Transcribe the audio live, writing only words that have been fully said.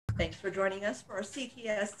Thanks for joining us for our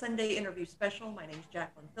CTS Sunday Interview Special. My name is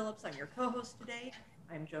Jacquelyn Phillips. I'm your co-host today.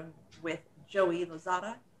 I'm joined with Joey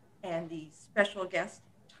Lozada and the special guest,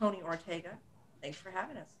 Tony Ortega. Thanks for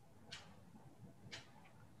having us.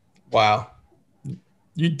 Wow.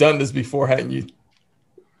 You've done this before, hadn't you?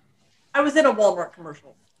 I was in a Walmart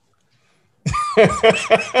commercial.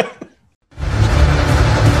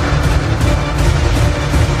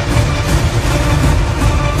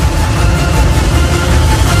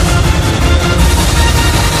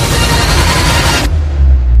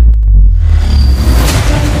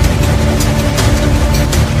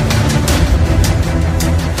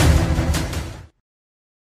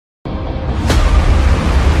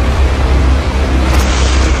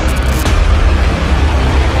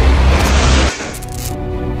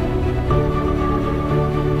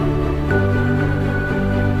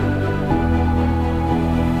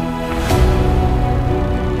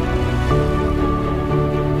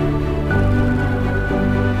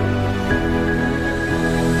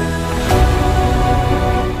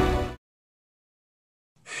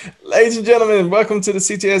 Ladies and gentlemen, welcome to the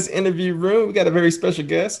CTS interview room. We got a very special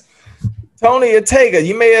guest, Tony Ortega.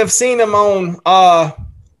 You may have seen him on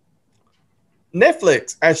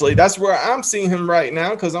Netflix. Actually, that's where I'm seeing him right now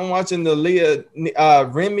because I'm watching the Leah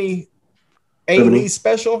Remy A&E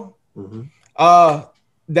special. Mm-hmm.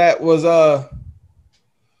 That was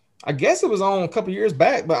I guess it was on a couple years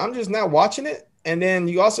back, but I'm just now watching it. And then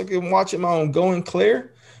you also can watch him on Going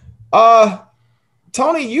Clear.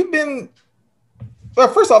 Tony, you've been. Well,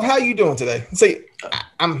 first off, how are you doing today? See,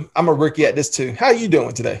 I'm a rookie at this too. How are you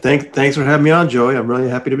doing today? Thanks for having me on, Joey. I'm really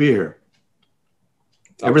happy to be here.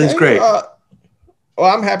 Everything's great. Well,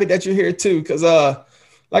 I'm happy that you're here too, because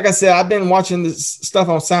like I said, I've been watching this stuff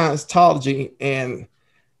on Scientology, and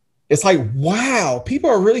it's like, wow, people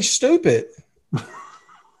are really stupid.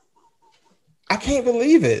 I can't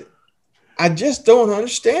believe it. I just don't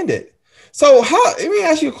understand it. So let me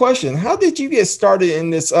ask you a question. How did you get started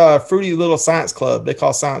in this fruity little science club they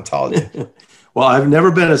call Scientology? Well, I've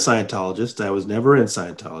never been a Scientologist. I was never in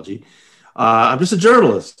Scientology. I'm just a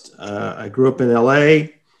journalist. I grew up in LA.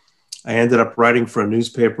 I ended up writing for a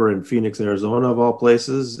newspaper in Phoenix, Arizona, of all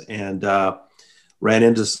places, and ran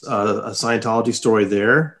into a Scientology story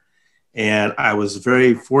there. And I was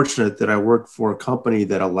very fortunate that I worked for a company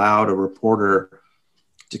that allowed a reporter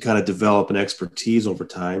to kind of develop an expertise over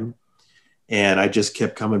time. And I just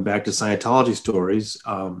kept coming back to Scientology stories.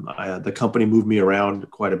 The company moved me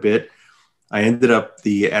around quite a bit. I ended up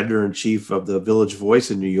the editor-in-chief of the Village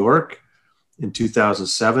Voice in New York in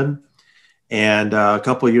 2007. And a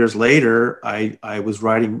couple of years later, I was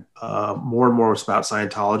writing more and more about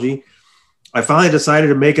Scientology. I finally decided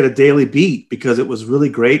to make it a daily beat because it was really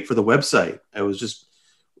great for the website. I was just,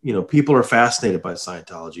 people are fascinated by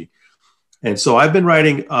Scientology. And so I've been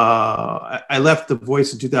writing, I left The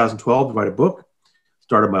Voice in 2012 to write a book,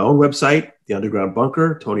 started my own website, The Underground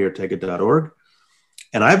Bunker, TonyOrtega.org.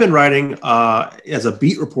 And I've been writing as a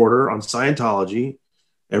beat reporter on Scientology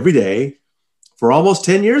every day for almost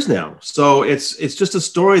 10 years now. So it's just a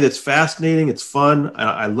story that's fascinating. It's fun.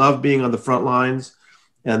 I love being on the front lines.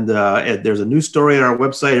 And there's a new story on our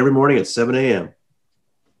website every morning at 7 a.m.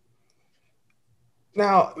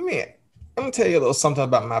 Now, let me tell you a little something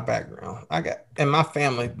about my background. I got in my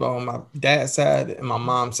family, both on my dad's side and my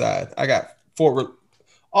mom's side, I got four,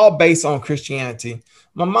 all based on Christianity.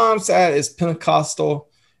 My mom's side is Pentecostal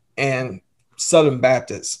and Southern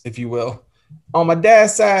Baptist, if you will. On my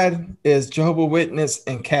dad's side is Jehovah's Witness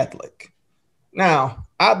and Catholic. Now,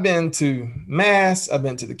 I've been to Mass, I've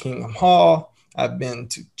been to the Kingdom Hall, I've been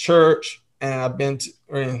to church, and I've been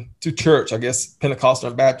to church. I guess Pentecostal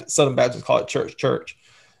and Baptist, Southern Baptists call it church.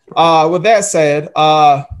 With that said,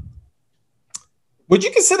 would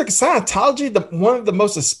you consider Scientology one of the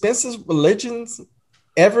most expensive religions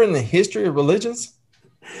ever in the history of religions?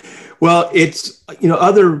 Well, it's,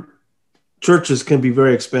 other churches can be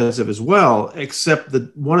very expensive as well, except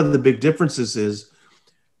that one of the big differences is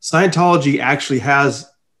Scientology actually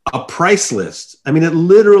has a price list. I mean, it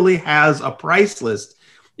literally has a price list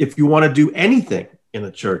if you want to do anything in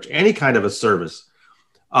a church, any kind of a service.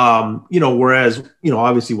 Whereas,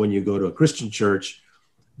 obviously when you go to a Christian church,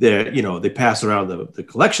 they pass around the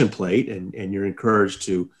collection plate and you're encouraged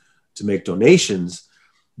to make donations,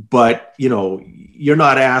 but, you're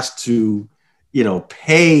not asked to,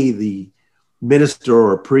 pay the minister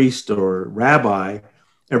or priest or rabbi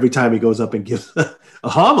every time he goes up and gives a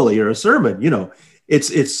homily or a sermon.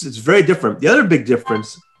 It's very different. The other big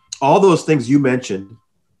difference, all those things you mentioned,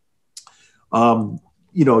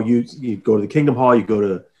 you go to the Kingdom Hall, you go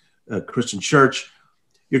to a Christian church,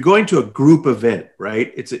 you're going to a group event,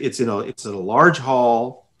 right? It's in a large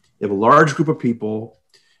hall. You have a large group of people.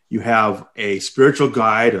 You have a spiritual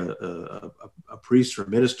guide, a priest or a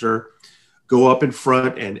minister, go up in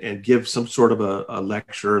front and give some sort of a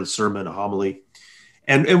lecture, a sermon, a homily.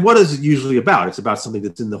 And what is it usually about? It's about something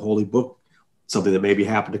that's in the Holy Book, something that maybe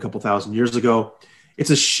happened a couple thousand years ago.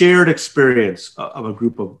 It's a shared experience of a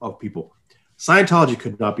group of people. Scientology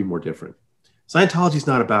could not be more different. Scientology is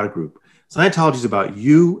not about a group. Scientology is about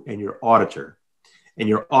you and your auditor. And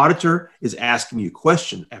your auditor is asking you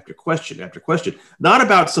question after question after question, not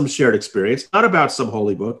about some shared experience, not about some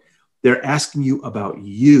holy book. They're asking you about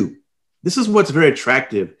you. This is what's very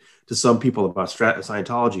attractive to some people about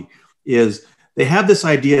Scientology is they have this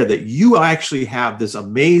idea that you actually have this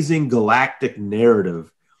amazing galactic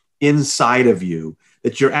narrative inside of you,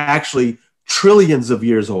 that you're actually trillions of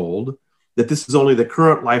years old, that this is only the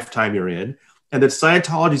current lifetime you're in, and that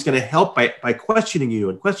Scientology is going to help by questioning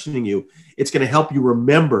you. It's going to help you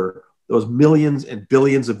remember those millions and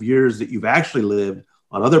billions of years that you've actually lived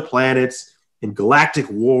on other planets, in galactic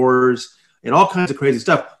wars, and all kinds of crazy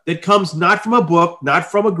stuff that comes not from a book, not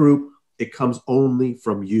from a group. It comes only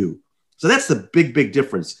from you. So that's the big, big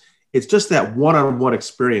difference. It's just that one-on-one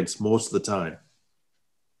experience most of the time.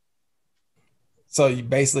 So you're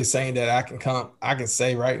basically saying that I can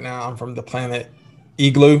say right now I'm from the planet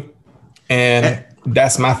Igloo, and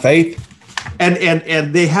that's my faith.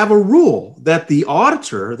 And they have a rule that the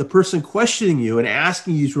auditor, the person questioning you and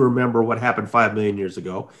asking you to remember what happened 5 million years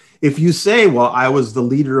ago, if you say, well, I was the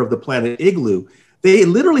leader of the planet Igloo, they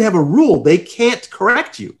literally have a rule. They can't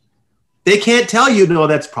correct you. They can't tell you, no,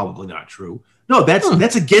 that's probably not true. No,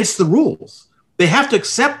 that's against the rules. They have to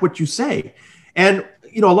accept what you say. And,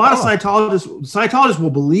 you know, a lot of Scientologists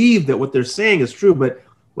will believe that what they're saying is true, but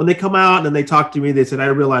when they come out and they talk to me, they said, I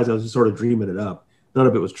realized I was just sort of dreaming it up. None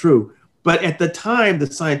of it was true. But at the time, the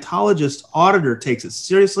Scientologist auditor takes it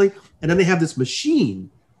seriously. And then they have this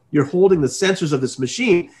machine. You're holding the sensors of this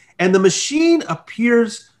machine. And the machine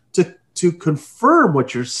appears to confirm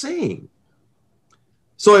what you're saying.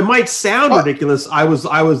 So it might sound ridiculous. I was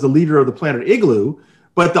the leader of the planet Igloo.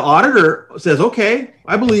 But the auditor says, okay,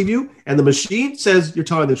 I believe you. And the machine says you're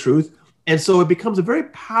telling the truth. And so it becomes a very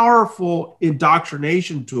powerful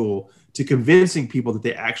indoctrination tool to convincing people that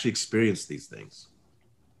they actually experience these things.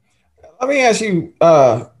 Let me ask you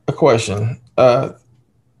a question. Have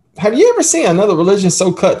you ever seen another religion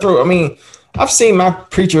so cutthroat? I mean, I've seen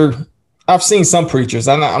some preachers.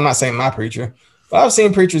 I'm not saying my preacher, but I've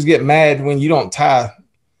seen preachers get mad when you don't tithe.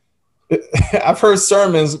 I've heard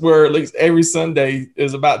sermons where at least every Sunday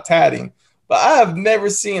is about tithing, but I have never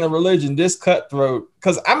seen a religion this cutthroat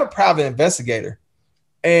because I'm a private investigator,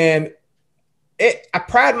 and I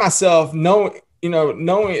pride myself knowing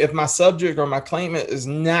if my subject or my claimant is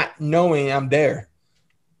not knowing I'm there.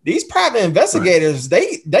 These private investigators,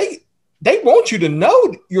 right, they want you to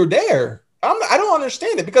know you're there. I don't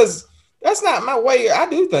understand it because that's not my way I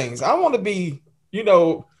do things. I want to be,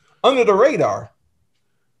 under the radar.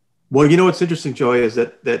 Well, you know what's interesting, Joey, is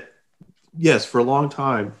that yes, for a long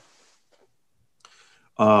time,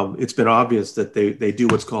 it's been obvious that they do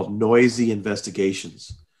what's called noisy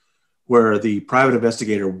investigations, where the private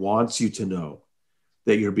investigator wants you to know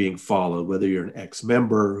that you're being followed, whether you're an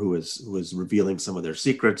ex-member who is revealing some of their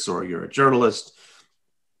secrets, or you're a journalist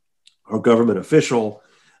or government official.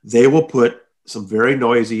 They will put some very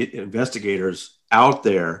noisy investigators out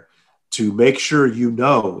there to make sure you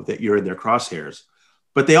know that you're in their crosshairs.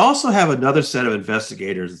 But they also have another set of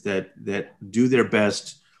investigators that do their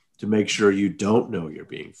best to make sure you don't know you're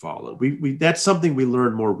being followed. That's something we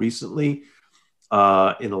learned more recently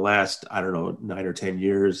in the last, 9 or 10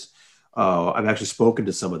 years. I've actually spoken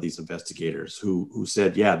to some of these investigators who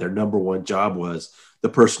said, yeah, their number one job was the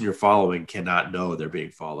person you're following cannot know they're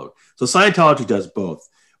being followed. So Scientology does both.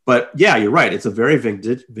 But yeah, you're right. It's a very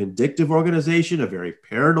vindictive organization, a very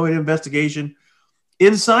paranoid investigation.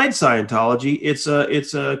 Inside Scientology, it's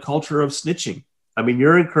a culture of snitching. I mean,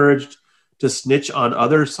 you're encouraged to snitch on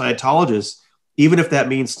other Scientologists, even if that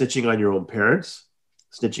means snitching on your own parents,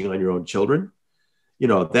 snitching on your own children.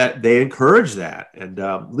 That they encourage that. And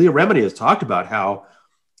Leah Remini has talked about how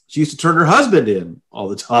she used to turn her husband in all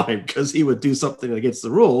the time because he would do something against the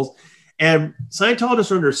rules. And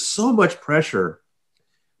Scientologists are under so much pressure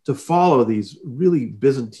to follow these really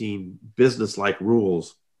Byzantine business-like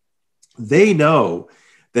rules. They know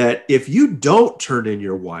that if you don't turn in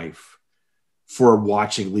your wife for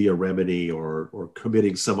watching Leah Remini or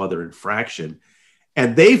committing some other infraction,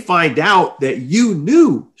 and they find out that you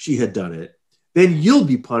knew she had done it, then you'll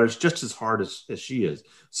be punished just as hard as she is.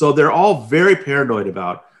 So they're all very paranoid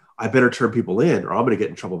about, I better turn people in or I'm going to get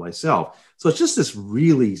in trouble myself. So it's just this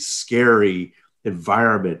really scary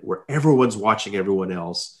environment where everyone's watching everyone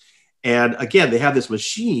else. And again, they have this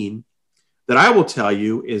machine that I will tell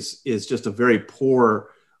you is just a very poor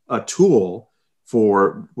tool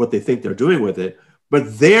for what they think they're doing with it,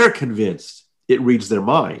 but they're convinced it reads their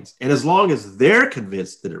minds. And as long as they're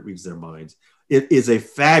convinced that it reads their minds, it is a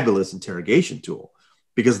fabulous interrogation tool,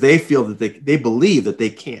 because they feel that they believe that they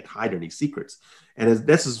can't hide any secrets. And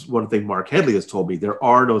this is one thing Mark Headley has told me: there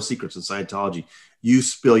are no secrets in Scientology. You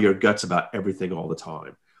spill your guts about everything all the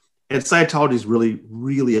time. And Scientology is really,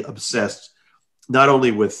 really obsessed not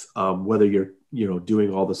only with whether you're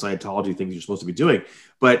doing all the Scientology things you're supposed to be doing,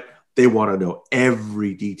 but they want to know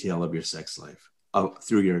every detail of your sex life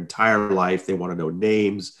through your entire life. They want to know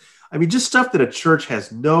names. I mean, just stuff that a church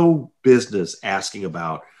has no business asking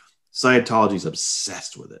about. Scientology is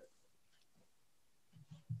obsessed with it.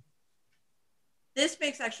 This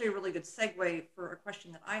makes actually a really good segue for a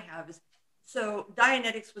question that I have is, so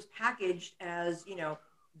Dianetics was packaged as,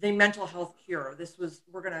 the mental health cure. This was,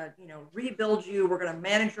 we're going to, rebuild you. We're going to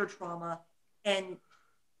manage your trauma. And,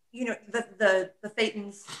 the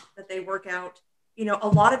thetans that they work out, a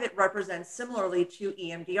lot of it represents similarly to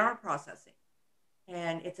EMDR processing.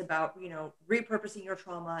 And it's about, repurposing your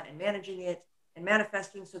trauma and managing it and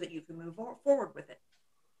manifesting so that you can move forward with it.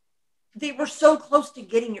 They were so close to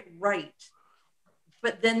getting it right,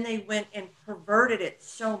 but then they went and perverted it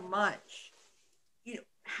so much.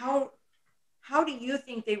 How do you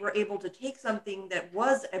think they were able to take something that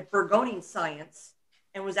was a burgeoning science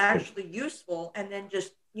and was actually useful and then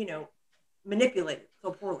just, manipulate it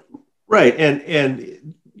so poorly? Right.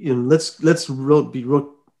 And let's be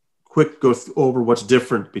real quick, go over what's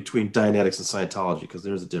different between Dianetics and Scientology, because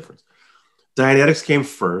there's a difference. Dianetics came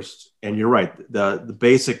first, and you're right. The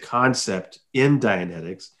basic concept in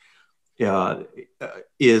Dianetics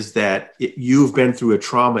is that you've been through a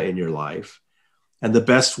trauma in your life, and the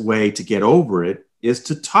best way to get over it is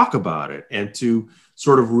to talk about it and to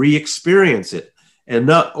sort of re-experience it, and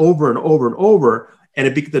not over and over and over.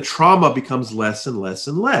 And the trauma becomes less and less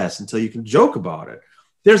and less until you can joke about it.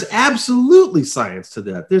 There's absolutely science to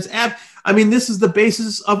that. This is the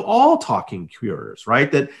basis of all talking cures, right?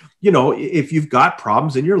 That, if you've got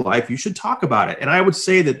problems in your life, you should talk about it. And I would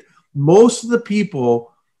say that most of the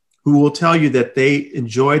people who will tell you that they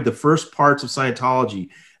enjoyed the first parts of Scientology,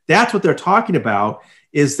 that's what they're talking about,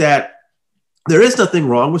 is that there is nothing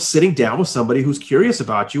wrong with sitting down with somebody who's curious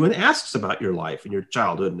about you and asks about your life and your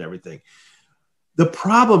childhood and everything. The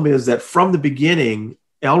problem is that from the beginning,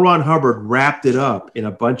 L. Ron Hubbard wrapped it up in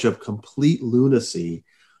a bunch of complete lunacy,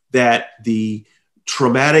 that the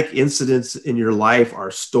traumatic incidents in your life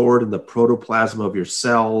are stored in the protoplasm of your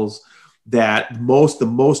cells, that the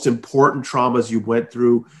most important traumas you went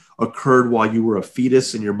through occurred while you were a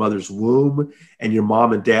fetus in your mother's womb, and your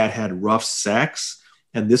mom and dad had rough sex.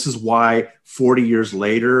 And this is why 40 years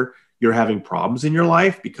later, you're having problems in your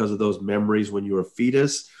life, because of those memories when you were a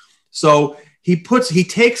fetus. So and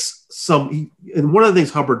one of the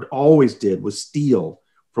things Hubbard always did was steal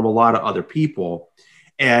from a lot of other people.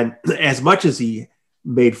 And as much as he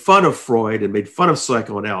made fun of Freud and made fun of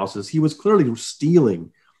psychoanalysis, he was clearly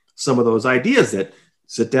stealing some of those ideas, that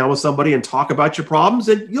sit down with somebody and talk about your problems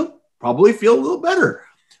and you'll probably feel a little better.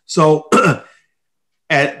 So,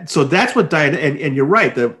 and so that's what and you're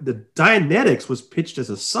right. The Dianetics was pitched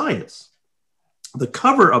as a science. The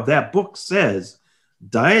cover of that book says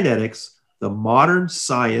Dianetics, the modern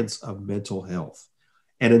science of mental health.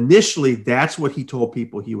 And initially, that's what he told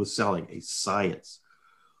people he was selling, a science.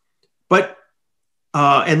 But,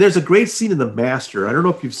 and there's a great scene in The Master. I don't know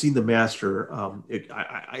if you've seen The Master.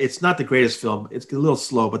 It's not the greatest film. It's a little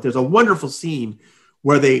slow, but there's a wonderful scene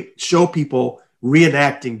where they show people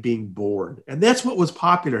reenacting being born. And that's what was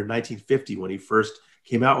popular in 1950 when he first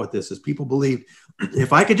came out with this, is people believed,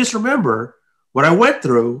 if I could just remember what I went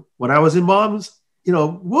through when I was in mom's,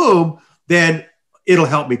 womb, then it'll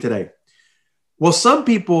help me today. Well, some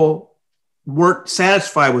people weren't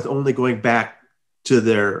satisfied with only going back to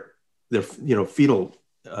their fetal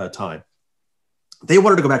time. They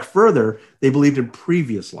wanted to go back further. They believed in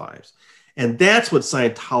previous lives. And that's what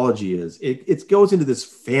Scientology is. It goes into this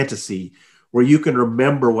fantasy where you can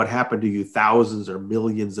remember what happened to you thousands or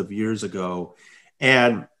millions of years ago.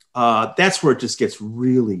 And that's where it just gets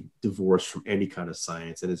really divorced from any kind of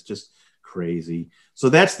science. And it's just crazy. So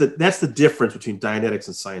that's the difference between Dianetics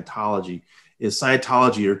and Scientology. Is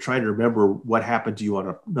Scientology, you're trying to remember what happened to you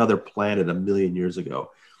on another planet 1 million years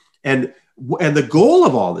ago. And the goal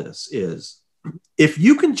of all this is, if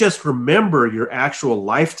you can just remember your actual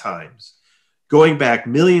lifetimes, going back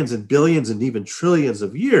millions and billions and even trillions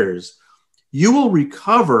of years, you will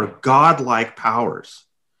recover godlike powers.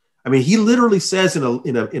 I mean, he literally says in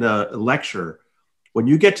a lecture, When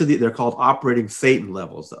you get to they're called operating thetan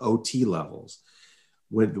levels, the OT levels,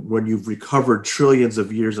 when you've recovered trillions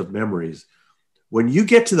of years of memories, when you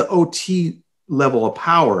get to the OT level of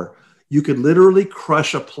power, you could literally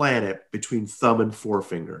crush a planet between thumb and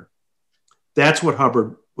forefinger. That's what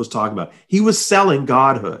Hubbard was talking about. He was selling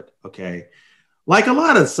godhood, okay? Like a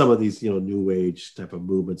lot of some of these, new age type of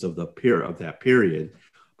movements of that period,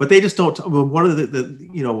 but they just don't. One of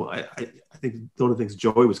I think one of the things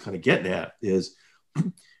Joey was kind of getting at is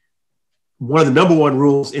one of the number one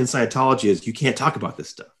rules in Scientology is you can't talk about this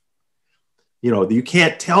stuff. You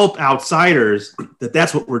can't tell outsiders that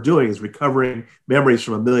that's what we're doing is recovering memories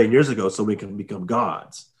from 1 million years ago so we can become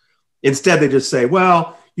gods. Instead, they just say,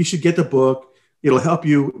 well, you should get the book. It'll help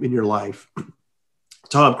you in your life.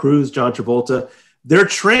 Tom Cruise, John Travolta, they're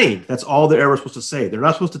trained. That's all they're ever supposed to say. They're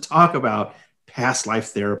not supposed to talk about past life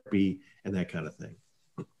therapy and that kind of thing.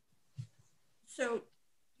 So,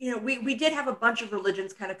 we did have a bunch of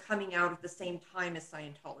religions kind of coming out at the same time as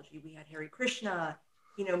Scientology. We had Hare Krishna,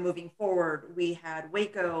 moving forward. We had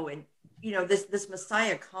Waco and, this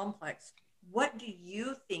Messiah complex. What do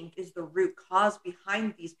you think is the root cause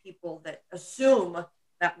behind these people that assume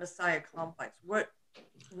that Messiah complex?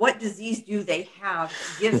 What disease do they have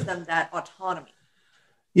that gives them that autonomy?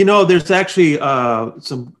 There's actually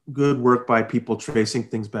some good work by people tracing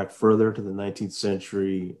things back further to the 19th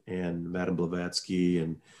century and Madame Blavatsky.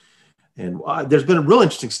 And there's been a real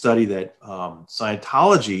interesting study that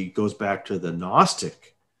Scientology goes back to the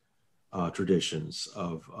Gnostic traditions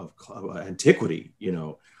of antiquity.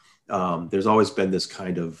 There's always been this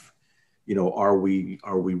kind of, are we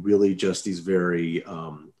really just these very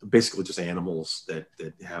basically just animals that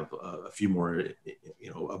have a few more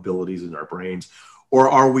abilities in our brains, or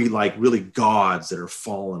are we like really gods that are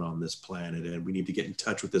fallen on this planet and we need to get in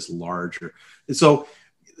touch with this larger? And so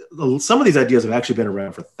some of these ideas have actually been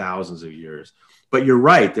around for thousands of years. But you're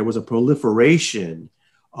right, there was a proliferation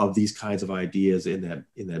of these kinds of ideas in that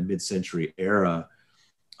mid-century era.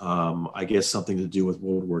 I guess something to do with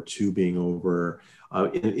World War II being over.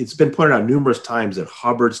 It's been pointed out numerous times that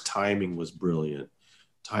Hubbard's timing was brilliant.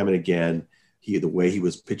 Time and again, the way he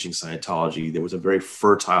was pitching Scientology, there was a very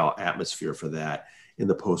fertile atmosphere for that in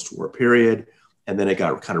the post-war period. And then it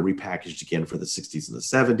got kind of repackaged again for the 60s and the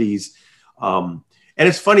 70s. And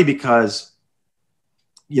it's funny because,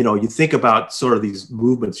 you think about sort of these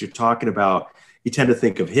movements you're talking about, you tend to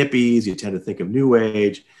think of hippies, you tend to think of New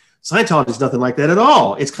Age. Scientology is nothing like that at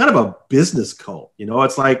all. It's kind of a business cult.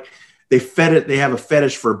 It's like they have a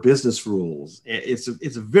fetish for business rules. It's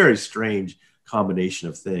a very strange combination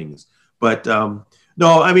of things. But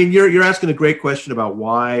no, I mean, you're asking a great question about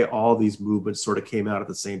why all these movements sort of came out at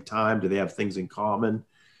the same time. Do they have things in common?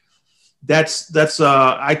 That's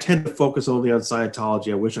I tend to focus only on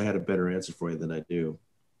Scientology. I wish I had a better answer for you than I do.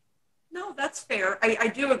 No, that's fair. I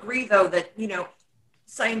do agree, though, that,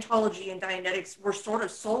 Scientology and Dianetics were sort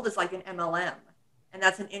of sold as like an MLM. And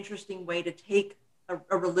that's an interesting way to take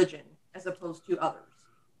a religion as opposed to others.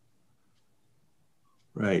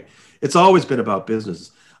 Right. It's always been about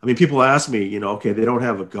business. I mean, people ask me, okay, they don't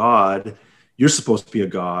have a God. You're supposed to be a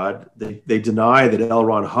God. They deny that L.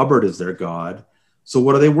 Ron Hubbard is their God. So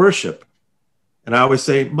what do they worship? And I always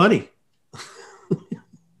say money.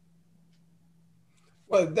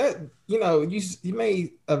 Well, that, you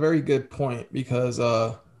made a very good point because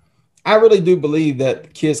I really do believe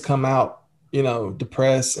that kids come out,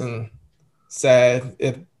 depressed and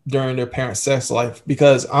sad during their parents' sex life.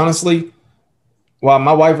 Because honestly, while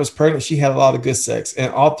my wife was pregnant, she had a lot of good sex,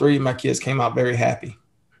 and all three of my kids came out very happy.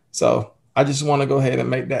 So I just want to go ahead and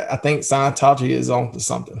make that. I think Scientology is on to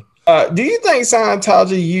something. Do you think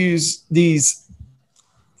Scientology use these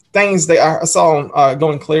things I saw on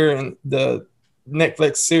Going Clear in the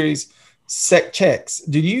Netflix series Sec Checks?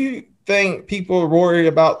 Do you think people worry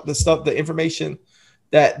about the information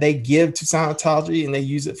that they give to Scientology and they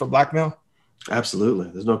use it for blackmail? Absolutely.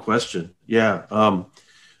 There's no question. Yeah.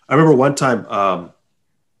 I remember one time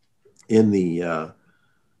in the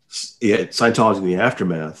Scientology in the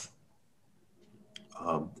Aftermath,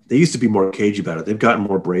 they used to be more cagey about it. They've gotten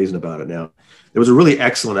more brazen about it now. There was a really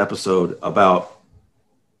excellent episode about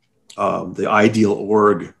the Ideal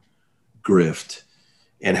Org grift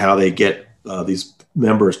and how they get these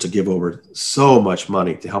members to give over so much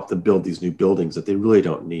money to help them build these new buildings that they really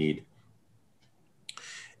don't need.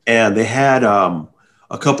 And they had a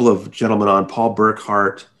couple of gentlemen on, Paul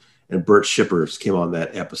Burkhart and Bert Shippers came on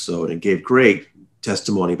that episode and gave great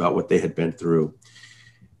testimony about what they had been through.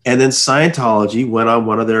 And then Scientology went on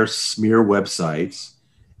one of their smear websites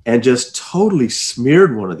and just totally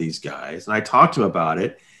smeared one of these guys. And I talked to him about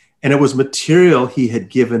it, and it was material he had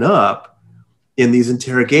given up in these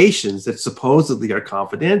interrogations that supposedly are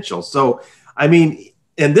confidential. So, I mean,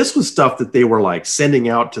 and this was stuff that they were like sending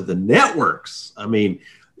out to the networks. I mean,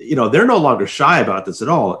 you know, they're no longer shy about this at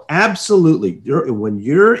all. Absolutely. When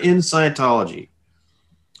you're in Scientology,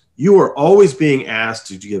 you are always being asked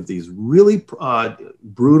to give these really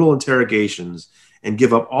brutal interrogations and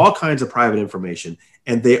give up all kinds of private information,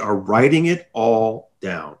 and they are writing it all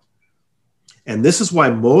down. And this is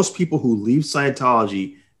why most people who leave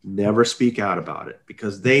Scientology never speak out about it,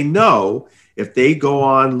 because they know if they go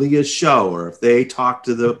on Leah's show or if they talk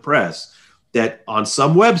to the press, that on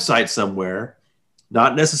some website somewhere,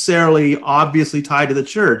 not necessarily obviously tied to the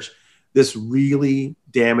church, this really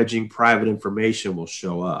damaging private information will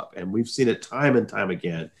show up. And we've seen it time and time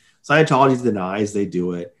again. Scientology denies they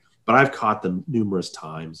do it, but I've caught them numerous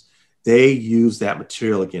times. They use that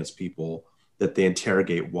material against people that they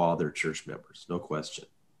interrogate while they're church members, no question.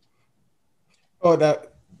 Oh,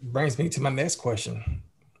 that brings me to my next question.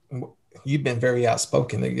 You've been very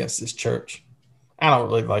outspoken against this church. I don't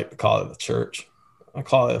really like to call it a church. I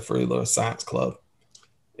call it a free little science club.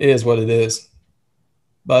 It is what it is.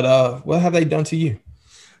 But what have they done to you?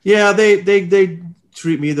 Yeah, they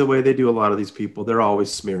treat me the way they do a lot of these people. They're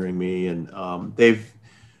always smearing me, and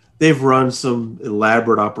they've run some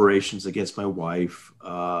elaborate operations against my wife.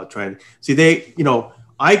 Trying to see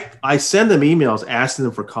I send them emails asking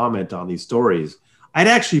them for comment on these stories. I'd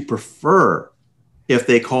actually prefer if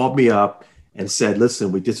they called me up and said,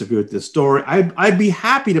 "Listen, we disagree with this story." I'd be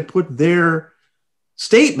happy to put their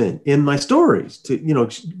statement in my stories to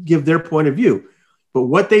give their point of view. But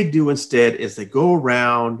what they do instead is they go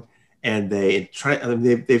around and they've tried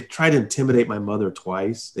to intimidate my mother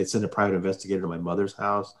twice. They sent a private investigator to my mother's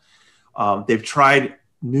house. They've tried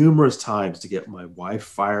numerous times to get my wife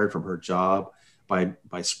fired from her job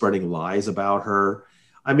by spreading lies about her.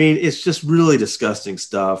 I mean, it's just really disgusting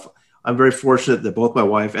stuff. I'm very fortunate that both my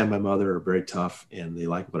wife and my mother are very tough, and they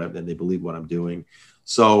like and they believe what I'm doing.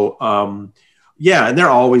 So, yeah, and they're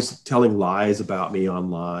always telling lies about me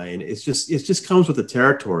online. It just comes with the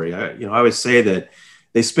territory. I always say that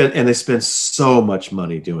they spend so much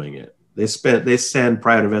money doing it. They send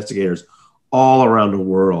private investigators all around the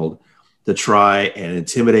world to try and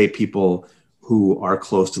intimidate people who are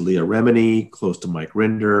close to Leah Remini, close to Mike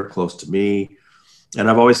Rinder, close to me. And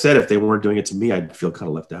I've always said if they weren't doing it to me, I'd feel kind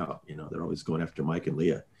of left out. They're always going after Mike and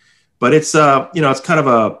Leah. But it's it's kind of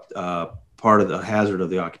a part of the hazard of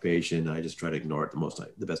the occupation. I just try to ignore it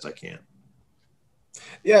the best I can.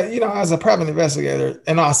 Yeah, as a private investigator,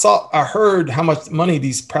 and I heard how much money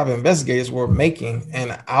these private investigators were making,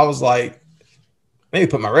 and I was like, maybe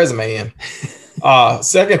put my resume in.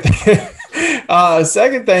 Second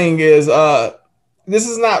thing is this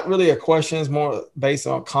is not really a question; it's more based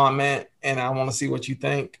on comment, and I want to see what you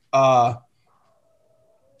think. How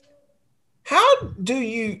do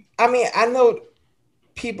you? I mean, I know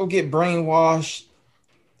people get brainwashed.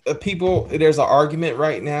 There's an argument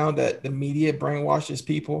right now that the media brainwashes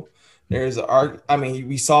people.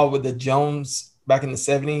 We saw with the Jones back in the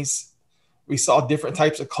 70s. We saw different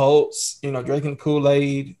types of cults, drinking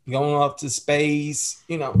Kool-Aid, going off to space,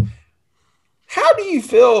 How do you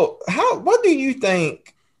feel? What do you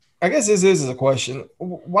think? I guess this is a question.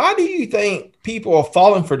 Why do you think people are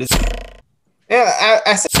falling for this? And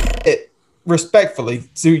I say it respectfully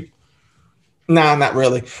to, nah, not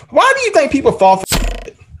really. Why do you think people fall for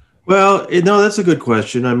it? Well, that's a good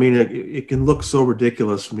question. I mean, it can look so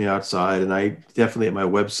ridiculous from the outside. And I definitely at my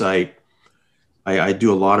website, I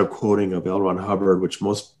do a lot of quoting of L. Ron Hubbard, which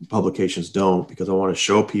most publications don't, because I want to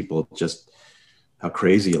show people just how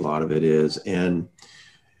crazy a lot of it is. And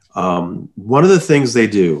one of the things they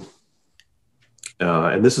do,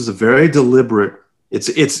 and this is a very deliberate,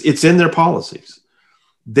 it's in their policies.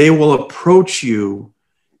 They will approach you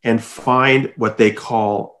and find what they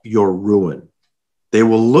call your ruin. They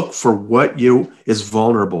will look for what is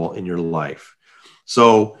vulnerable in your life.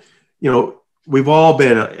 So, we've all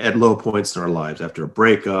been at low points in our lives, after a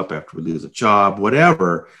breakup, after we lose a job,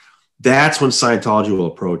 whatever. That's when Scientology will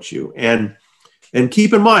approach you. And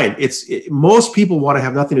keep in mind, most people want to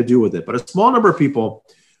have nothing to do with it, but a small number of people,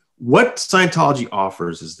 what Scientology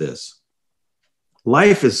offers is this.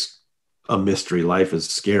 Life is a mystery. Life is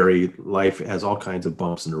scary. Life has all kinds of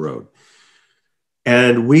bumps in the road.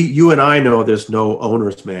 And you and I know there's no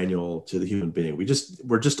owner's manual to the human being.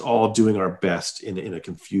 We're just all doing our best in a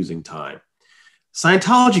confusing time.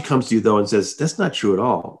 Scientology comes to you though and says, that's not true at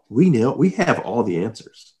all. We have all the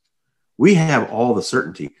answers. We have all the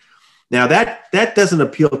certainty. Now that doesn't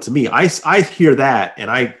appeal to me. I hear that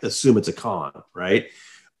and I assume it's a con, right?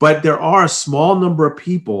 But there are a small number of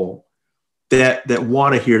people that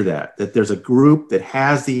want to hear that there's a group that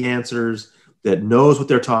has the answers, that knows what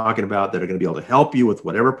they're talking about, that are going to be able to help you with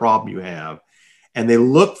whatever problem you have. And they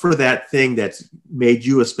look for that thing that's made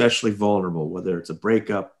you especially vulnerable, whether it's a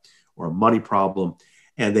breakup or a money problem.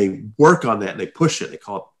 And they work on that and they push it.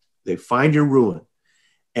 They find your ruin.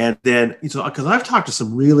 And then, because I've talked to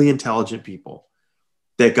some really intelligent people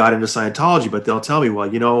that got into Scientology, but they'll tell me,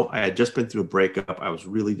 well, I had just been through a breakup. I was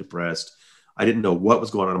really depressed. I didn't know what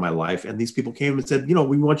was going on in my life. And these people came and said,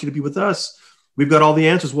 we want you to be with us. We've got all the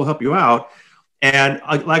answers. We'll help you out. And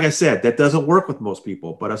like I said, that doesn't work with most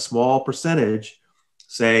people, but a small percentage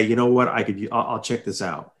say, you know what, I'll check this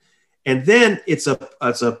out. And then it's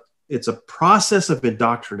a process of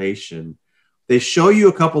indoctrination. They show you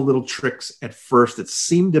a couple little tricks at first that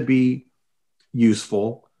seem to be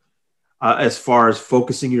useful as far as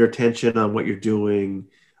focusing your attention on what you're doing.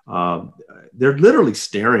 They're literally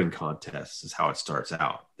staring contests is how it starts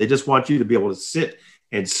out. They just want you to be able to sit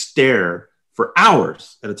and stare for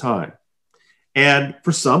hours at a time. And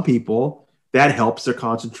for some people, that helps their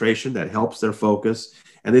concentration, that helps their focus.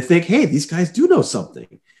 And they think, hey, these guys do know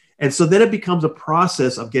something. And so then it becomes a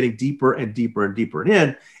process of getting deeper and deeper and deeper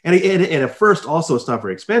in. And at first, also, it's not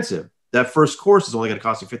very expensive. That first course is only going to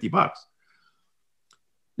cost you $50.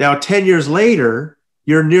 Now, 10 years later,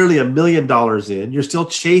 you're nearly $1 million in. You're still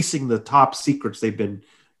chasing the top secrets they've been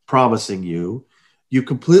promising you. You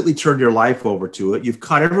completely turned your life over to it. You've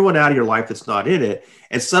cut everyone out of your life that's not in it.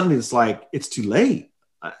 And suddenly it's like, it's too late.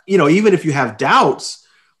 Even if you have doubts,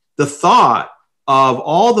 the thought of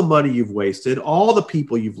all the money you've wasted, all the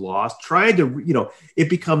people you've lost, trying to, it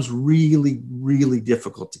becomes really, really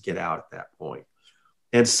difficult to get out at that point.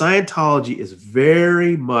 And Scientology is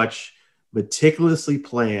very much meticulously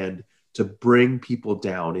planned to bring people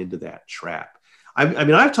down into that trap. I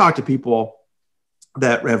mean, I've talked to people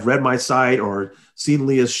that have read my site or seen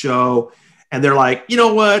Leah's show, and they're like, you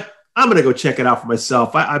know what? I'm going to go check it out for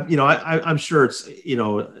myself. I'm sure it's,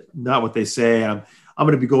 not what they say. I'm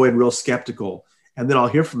going to be going real skeptical. And then I'll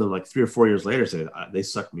hear from them like 3 or 4 years later, say, they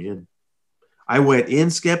sucked me in. I went in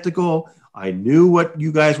skeptical. I knew what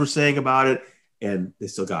you guys were saying about it, and they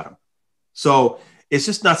still got them. So it's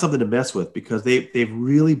just not something to mess with, because they've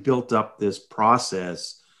really built up this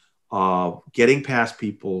process of getting past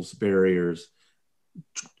people's barriers,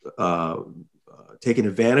 taking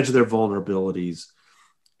advantage of their vulnerabilities,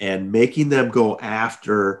 and making them go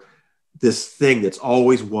after this thing that's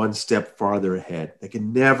always one step farther ahead. They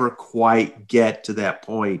can never quite get to that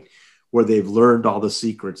point where they've learned all the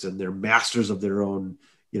secrets and they're masters of their own,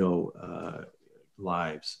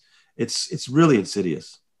 lives. It's really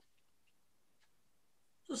insidious.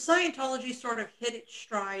 So Scientology sort of hit its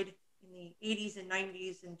stride in the 80s and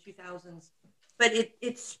 90s and 2000s, but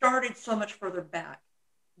it started so much further back.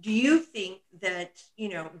 Do you think that,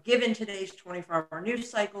 given today's 24-hour news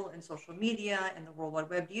cycle and social media and the World Wide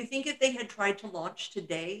Web, do you think if they had tried to launch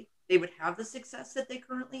today, they would have the success that they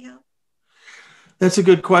currently have? That's a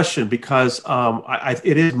good question, because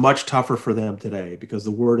it is much tougher for them today, because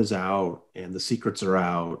the word is out and the secrets are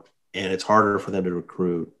out, and it's harder for them to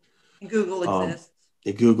recruit. And Google exists.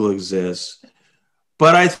 Google exists.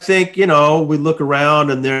 But I think, we look around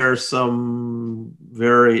and there are some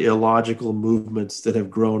very illogical movements that have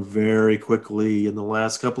grown very quickly in the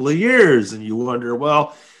last couple of years. And you wonder,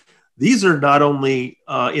 well, these are not only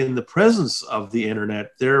in the presence of the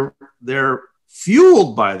internet, they're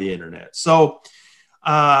fueled by the internet. So,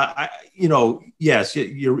 yes,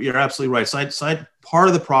 you're absolutely right. Part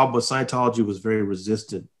of the problem with Scientology was very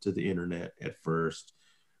resistant to the internet at first.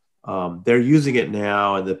 They're using it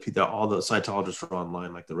now, and all the Scientologists are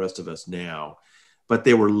online like the rest of us now, but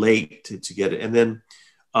they were late to get it. And then,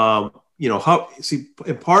 and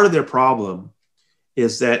part of their problem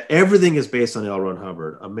is that everything is based on L. Ron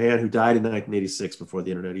Hubbard, a man who died in 1986 before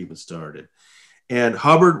the internet even started. And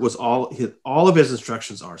Hubbard was all of his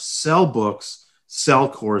instructions are sell books, sell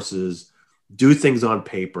courses, do things on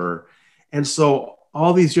paper. And so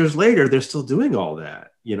all these years later, they're still doing all that.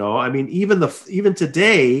 Even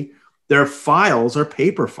today, their files are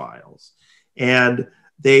paper files, and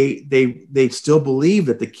they still believe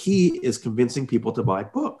that the key is convincing people to buy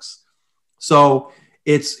books. So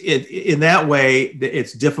in that way,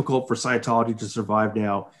 it's difficult for Scientology to survive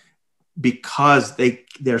now, because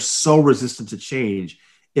they're so resistant to change.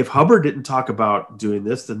 If Hubbard didn't talk about doing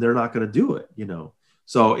this, then they're not going to do it.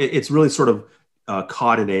 So it's really sort of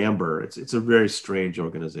caught in amber. It's a very strange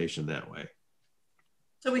organization that way.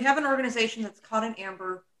 So we have an organization that's caught in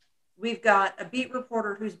amber. We've got a beat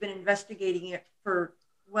reporter who's been investigating it for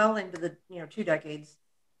well into the 2 decades.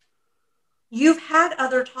 You've had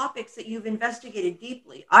other topics that you've investigated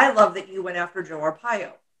deeply. I love that you went after Joe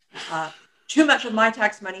Arpaio. Too much of my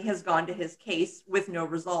tax money has gone to his case with no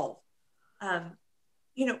resolve.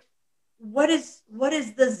 You know, what is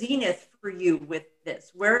the zenith for you with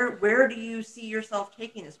this? Where do you see yourself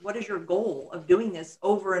taking this? What is your goal of doing this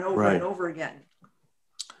over and over and over again?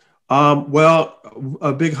 Well,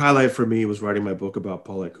 a big highlight for me was writing my book about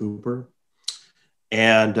Paulette Cooper.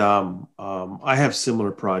 And I have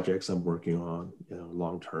similar projects I'm working on,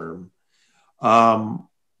 long term.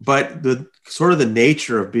 But the sort of the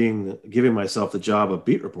nature of giving myself the job of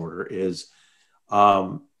beat reporter is,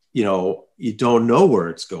 you don't know where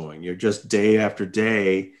it's going. You're just day after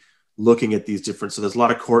day looking at these different. So there's a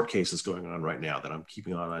lot of court cases going on right now that I'm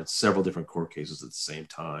keeping on several different court cases at the same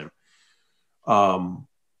time.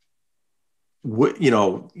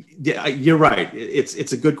 You're right.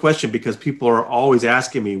 It's a good question because people are always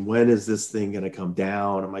asking me, when is this thing going to come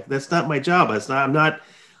down? I'm like, that's not my job. I'm not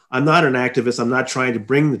an activist. I'm not trying to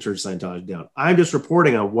bring the Church of Scientology down. I'm just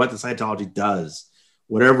reporting on what the Scientology does,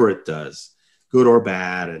 whatever it does, good or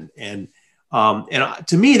bad. And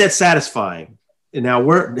to me, that's satisfying. And now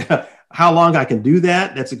how long I can do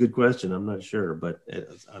that? That's a good question. I'm not sure, but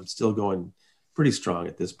I'm still going pretty strong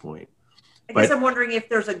at this point. I guess I'm wondering if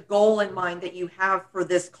there's a goal in mind that you have for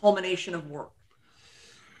this culmination of work.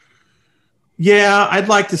 Yeah, I'd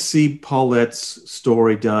like to see Paulette's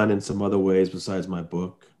story done in some other ways besides my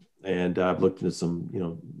book. And I've looked into some,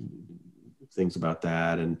 things about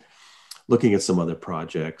that and looking at some other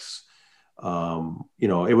projects. I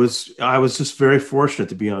was just very fortunate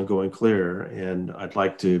to be on Going Clear, and I'd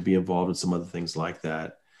like to be involved in some other things like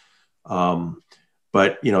that.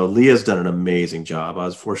 But, Leah's done an amazing job. I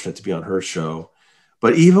was fortunate to be on her show.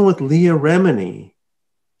 But even with Leah Remini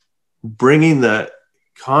bringing the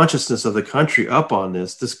consciousness of the country up on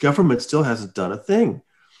this government still hasn't done a thing.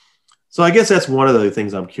 So I guess that's one of the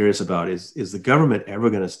things I'm curious about is the government ever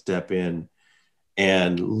going to step in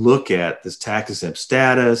and look at this tax-exempt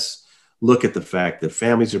status, look at the fact that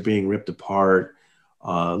families are being ripped apart,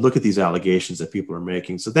 look at these allegations that people are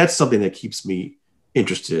making. So that's something that keeps me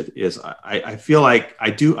interested. Is I feel like I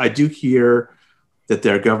do hear that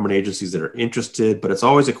there are government agencies that are interested, but it's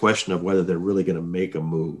always a question of whether they're really going to make a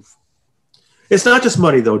move. It's not just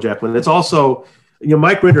money though, Jacquelyn. It's also,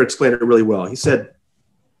 Mike Rinder explained it really well. He said,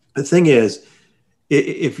 the thing is,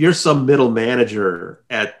 if you're some middle manager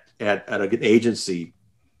at an agency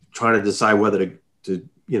trying to decide whether to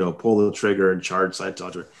pull the trigger and charge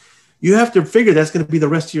Scientology, you have to figure that's going to be the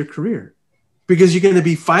rest of your career because you're going to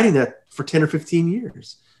be fighting that for 10 or 15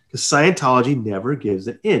 years because Scientology never gives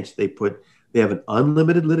an inch. They have an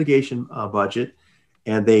unlimited litigation budget,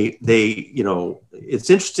 and they it's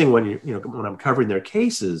interesting when when I'm covering their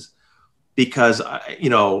cases because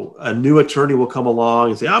a new attorney will come along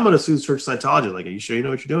and say, I'm going to sue Church of Scientology. Like, are you sure you know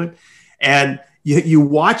what you're doing? And you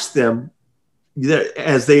watch them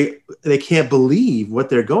as they can't believe what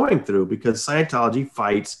they're going through because Scientology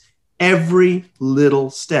fights every little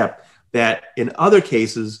step that in other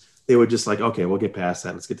cases they would just like, okay, we'll get past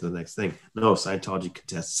that. Let's get to the next thing. No, Scientology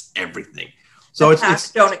contests everything. So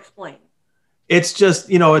it's don't explain. It's just,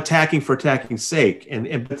 attacking for attacking's sake.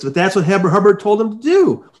 But that's what Hubbard told them to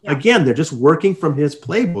do. Yeah. Again, they're just working from his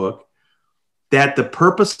playbook that the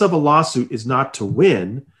purpose of a lawsuit is not to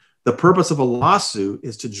win. The purpose of a lawsuit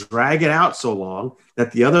is to drag it out so long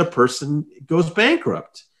that the other person goes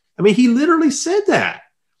bankrupt. I mean, he literally said that.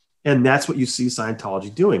 And that's what you see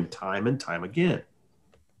Scientology doing time and time again.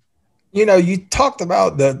 You talked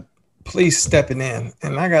about the police stepping in,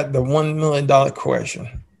 and I got the $1 million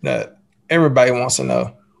question that everybody wants to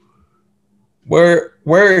know. Where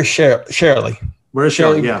is Shirley? Where is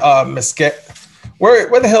Shirley? Yeah.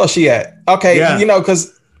 Where the hell is she at? Okay, yeah.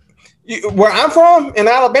 Because where I'm from in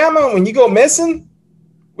Alabama, when you go missing,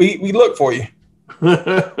 we look for you.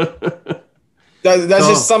 That's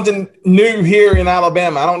just something new here in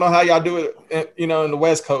Alabama. I don't know how y'all do it, in the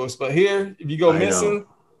West Coast, but here, if you go missing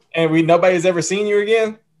and nobody's ever seen you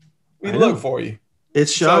again, we look for you.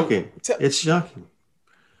 It's shocking. It's shocking.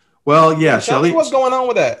 Well, yeah, Tell me what's going on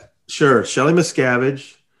with that. Sure. Shelley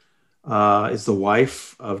Miscavige is the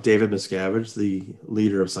wife of David Miscavige, the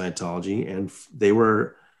leader of Scientology, and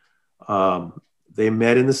they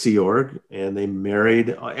met in the Sea Org and they married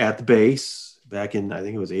at the base back in, I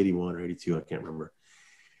think it was 81 or 82, I can't remember.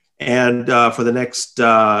 And for the next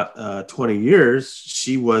 20 years,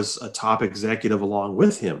 she was a top executive along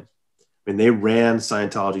with him. I mean, they ran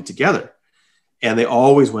Scientology together, and they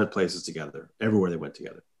always went places together, everywhere they went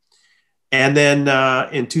together. And then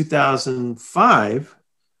in 2005,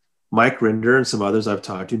 Mike Rinder and some others I've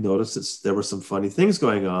talked to noticed that there were some funny things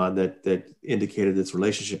going on that indicated this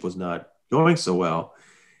relationship was not going so well.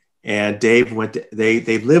 And Dave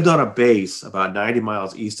they lived on a base about 90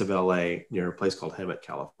 miles east of LA near a place called Hemet,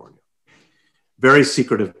 California. very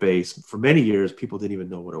secretive base. For many years, people didn't even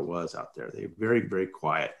know what it was out there. They were very, very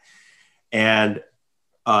quiet. And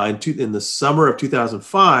in the summer of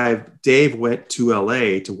 2005, Dave went to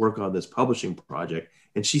LA to work on this publishing project,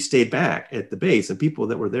 and she stayed back at the base. And people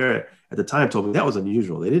that were there at the time told me that was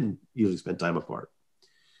unusual. They didn't usually spend time apart.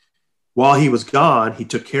 While he was gone, she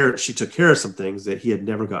took care of some things that he had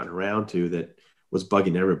never gotten around to that was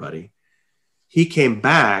bugging everybody. He came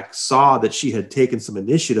back, saw that she had taken some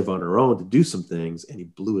initiative on her own to do some things, and he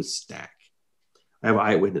blew his stack. I have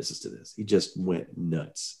eyewitnesses to this. He just went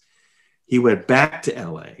nuts. He went back to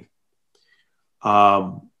LA.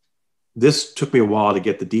 This took me a while to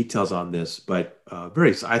get the details on this, but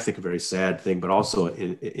I think a very sad thing, but also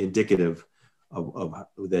indicative of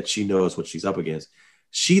that she knows what she's up against.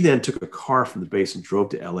 She then took a car from the base and drove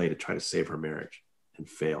to LA to try to save her marriage and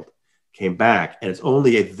failed. Came back, and it's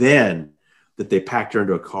only then that they packed her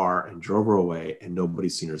into a car and drove her away, and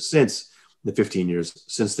nobody's seen her since the 15 years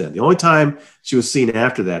since then. The only time she was seen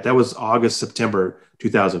after that was August, September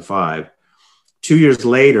 2005. 2 years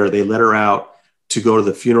later, they let her out to go to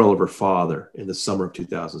the funeral of her father in the summer of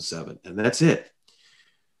 2007. And that's it.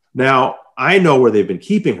 Now, I know where they've been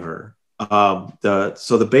keeping her.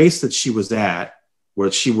 So the base that she was at,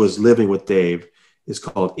 where she was living with Dave, is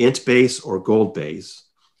called Int Base or Gold Base.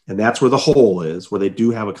 And that's where the hole is, where they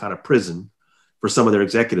do have a kind of prison for some of their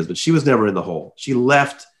executives. But she was never in the hole. She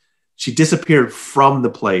left. She disappeared from the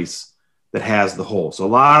place that has the hole. So a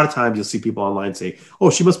lot of times you'll see people online say, oh,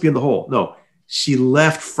 she must be in the hole. No. She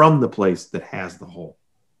left from the place that has the hole.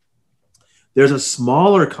 There's a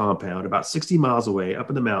smaller compound about 60 miles away up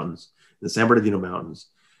in the mountains, the San Bernardino Mountains,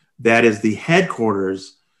 that is the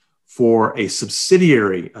headquarters for a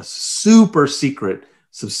subsidiary, a super secret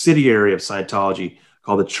subsidiary of Scientology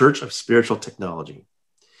called the Church of Spiritual Technology.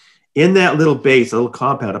 In that little base, a little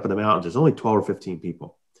compound up in the mountains, there's only 12 or 15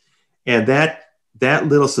 people. And that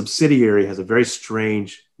little subsidiary has a very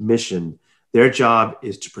strange mission. Their job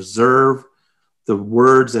is to preserve the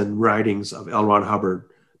words and writings of L. Ron Hubbard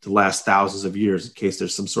to last thousands of years in case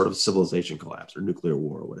there's some sort of civilization collapse or nuclear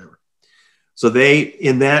war or whatever. So they,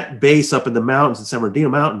 in that base up in the mountains, the San Bernardino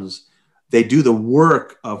Mountains, they do the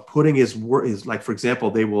work of putting his like, for example,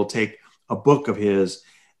 they will take a book of his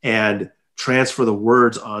and transfer the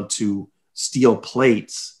words onto steel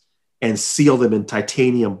plates and seal them in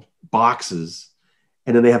titanium boxes.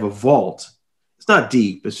 And then they have a vault. It's not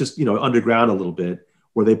deep. It's just, underground a little bit,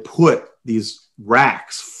 where they put these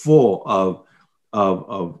racks full of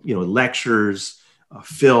lectures,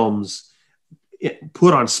 films,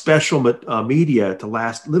 put on special media to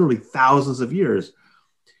last literally thousands of years.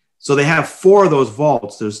 So they have 4 of those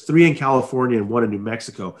vaults. There's 3 in California and 1 in New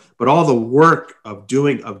Mexico. But all the work of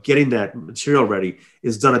getting that material ready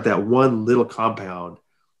is done at that one little compound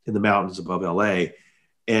in the mountains above LA.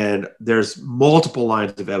 And there's multiple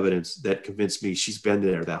lines of evidence that convince me she's been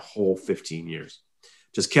there that whole 15 years.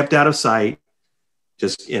 Just kept out of sight.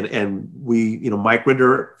 And we, Mike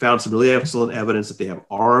Rinder found some really excellent evidence that they have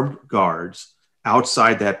armed guards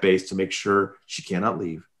outside that base to make sure she cannot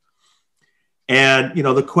leave. And,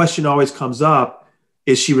 the question always comes up,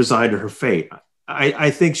 is she resigned to her fate? I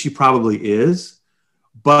think she probably is,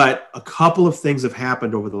 but a couple of things have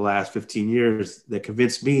happened over the last 15 years that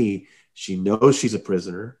convince me she knows she's a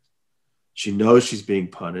prisoner. She knows she's being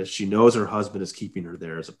punished. She knows her husband is keeping her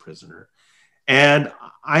there as a prisoner. And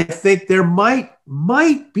I think there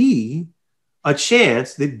might be a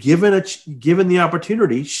chance that given the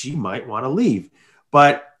opportunity, she might want to leave.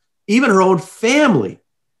 But even her own family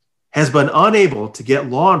has been unable to get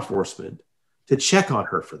law enforcement to check on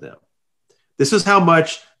her for them. This is how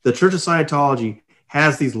much the Church of Scientology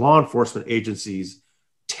has these law enforcement agencies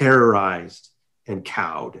terrorized and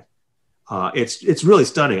cowed. It's really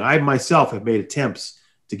stunning. I myself have made attempts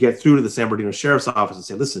to get through to the San Bernardino Sheriff's Office and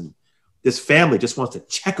say, listen, this family just wants to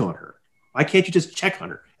check on her. Why can't you just check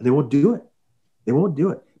on her? And they won't do it. They won't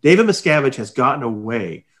do it. David Miscavige has gotten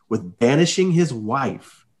away with banishing his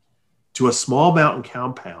wife to a small mountain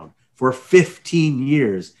compound for 15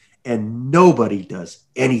 years, and nobody does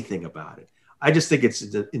anything about it. I just think it's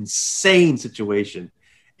an insane situation.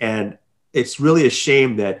 And it's really a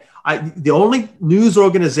shame that the only news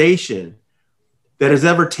organization that has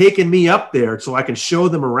ever taken me up there so I can show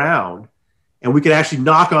them around and we could actually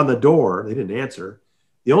knock on the door, they didn't answer.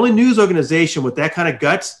 The only news organization with that kind of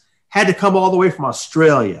guts had to come all the way from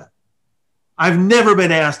Australia. I've never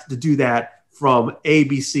been asked to do that from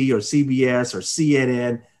ABC or CBS or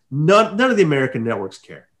CNN. None of the American networks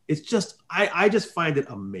care. It's just, I just find it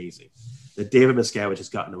amazing that David Miscavige has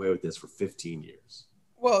gotten away with this for 15 years.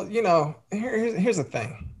 Well, here's the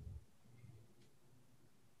thing.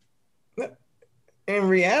 In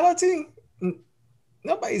reality,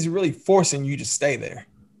 nobody's really forcing you to stay there.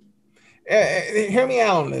 Hear me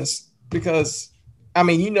out on this, because I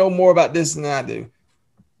mean, you know more about this than I do,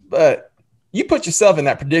 but you put yourself in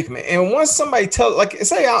that predicament. And once somebody tells, like, let's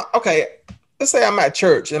say I'm at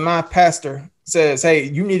church and my pastor says, "Hey,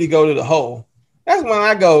 you need to go to the hole." That's when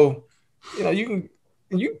I go, no,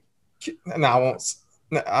 I won't.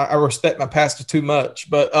 I respect my pastor too much,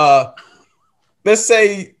 but let's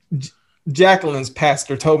say Jacquelyn's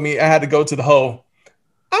pastor told me I had to go to the hole.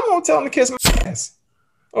 I'm gonna tell him to kiss my ass.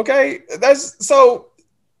 Okay,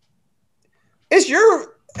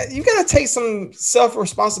 you got to take some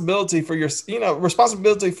self-responsibility for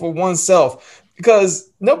responsibility for oneself,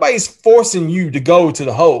 because nobody's forcing you to go to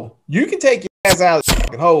the hole. You can take your ass out of the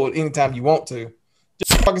fucking hole anytime you want to.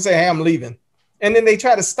 Just fucking say, "Hey, I'm leaving." And then they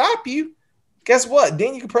try to stop you. Guess what?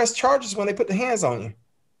 Then you can press charges when they put the hands on you.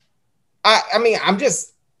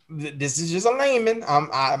 This is just a layman.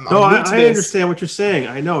 I understand what you're saying.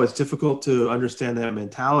 I know it's difficult to understand that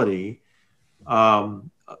mentality.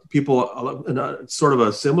 People in a sort of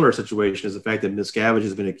a similar situation is the fact that Miscavige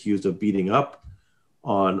has been accused of beating up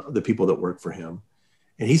on the people that work for him,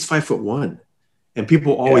 and he's 5'1", and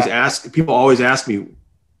people always ask me,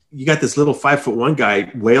 "You got this little 5'1"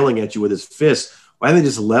 guy wailing at you with his fist. Why don't they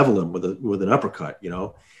just level him with an uppercut?"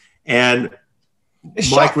 And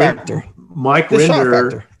Mike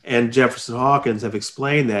Rinder and Jefferson Hawkins have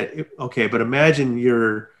explained that. Okay, but imagine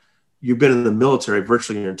you've been in the military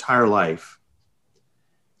virtually your entire life,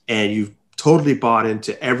 and you've totally bought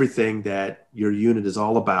into everything that your unit is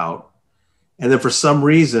all about. And then for some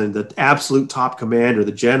reason, the absolute top commander,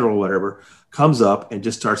 the general, whatever, comes up and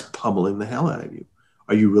just starts pummeling the hell out of you.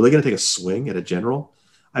 Are you really going to take a swing at a general?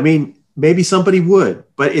 I mean, maybe somebody would,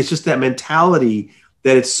 but it's just that mentality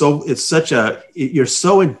that you're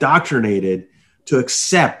so indoctrinated to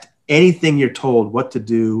accept anything you're told, what to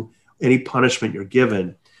do, any punishment you're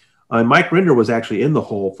given. Mike Rinder was actually in the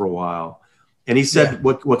hole for a while. And he said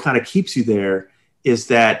what kind of keeps you there is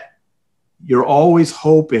that you're always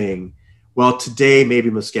hoping, well, today maybe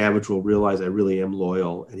Miscavige will realize I really am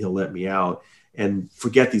loyal and he'll let me out, and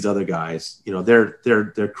forget these other guys.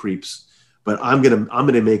 They're creeps, but I'm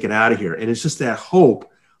gonna make it out of here. And it's just that hope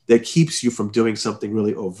that keeps you from doing something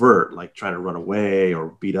really overt, like trying to run away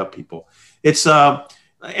or beat up people. It's and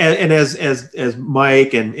as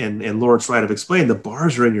Mike and Lawrence Wright have explained, the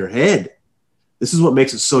bars are in your head. This is what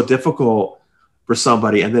makes it so difficult for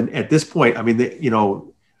somebody. And then at this point, I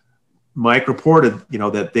mean, Mike reported,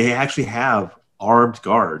 that they actually have armed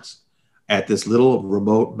guards at this little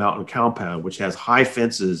remote mountain compound, which has high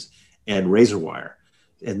fences and razor wire.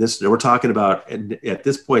 And we're talking about, and at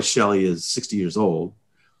this point, Shelley is 60 years old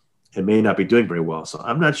and may not be doing very well. So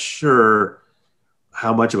I'm not sure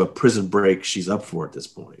how much of a prison break she's up for at this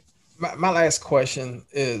point. My last question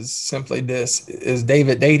is simply this: is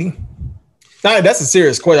David dating? No, that's a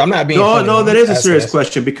serious question. I'm not being funny. No, that is a serious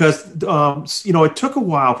question, because it took a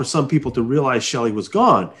while for some people to realize Shelley was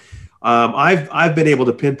gone. I've been able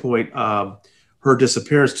to pinpoint her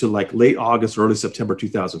disappearance to like late August, early September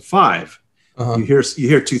 2005. Uh-huh. You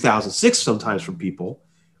hear 2006 sometimes from people,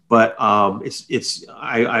 but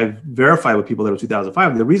I verified with people that it was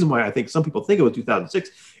 2005. And the reason why I think some people think it was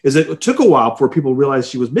 2006 is that it took a while for people to realize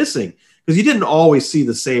she was missing, because you didn't always see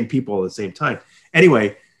the same people at the same time.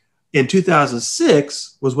 Anyway, in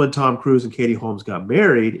 2006 was when Tom Cruise and Katie Holmes got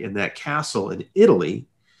married in that castle in Italy.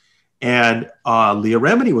 And Leah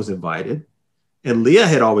Remini was invited. And Leah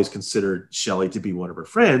had always considered Shelley to be one of her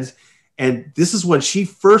friends. And this is when she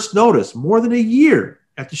first noticed, more than a year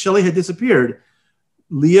after Shelley had disappeared,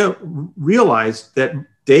 Leah realized that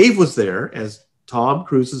Dave was there as Tom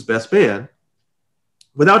Cruise's best man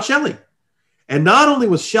without Shelley. And not only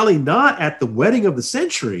was Shelley not at the wedding of the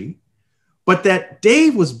century, but that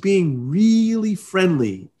Dave was being really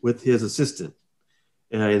friendly with his assistant.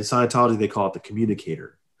 In Scientology, they call it the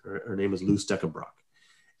communicator. Her name is Lou Steckenbrock.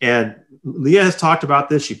 And Leah has talked about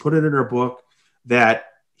this. She put it in her book that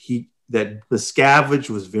Miscavige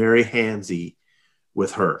was very handsy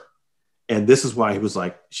with her. And this is why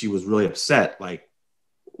she was really upset. Like,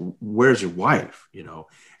 where's your wife?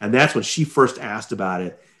 And that's when she first asked about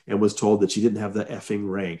it and was told that she didn't have the effing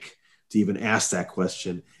rank to even ask that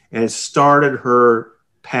question. And it started her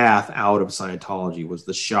path out of Scientology, was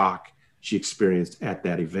the shock she experienced at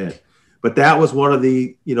that event. But that was one of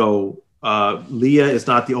the, Leah is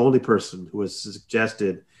not the only person who has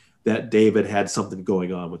suggested that David had something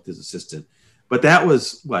going on with his assistant. But that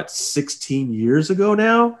was, 16 years ago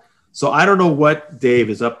now? So I don't know what Dave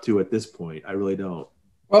is up to at this point. I really don't.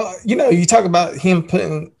 Well, you talk about him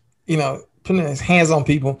putting his hands on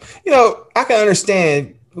people. I can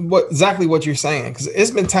understand exactly what you're saying, because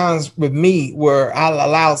it's been times with me where I'll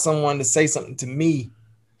allow someone to say something to me,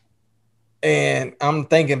 and I'm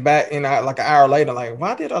thinking back, like an hour later, like,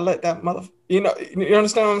 why did I let that you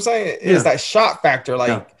understand what I'm saying? Yeah. It's that shock factor,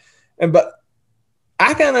 like, Yeah. but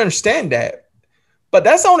I can understand that, but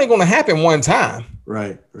that's only going to happen one time.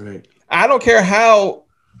 Right. I don't care how.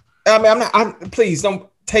 I mean, please don't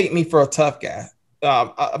take me for a tough guy.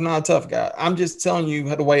 I'm not a tough guy. I'm just telling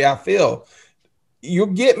you the way I feel. You'll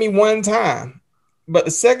get me one time, but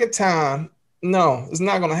the second time, no, it's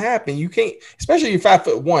not going to happen. You can't, especially if you're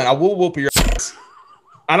 5'1". I will whoop your ass.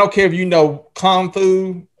 I don't care if you know Kung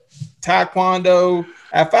Fu, Taekwondo.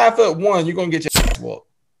 At 5'1", you're going to get your ass whooped.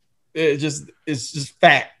 It's just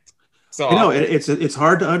fact. So I know it's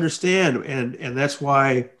hard to understand, and that's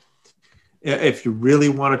why, if you really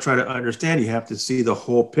want to try to understand, you have to see the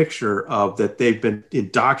whole picture of that they've been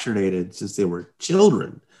indoctrinated since they were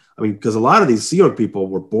children. I mean, because a lot of these Sea Org people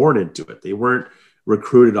were born into it. They weren't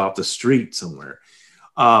recruited off the street somewhere.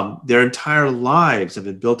 Their entire lives have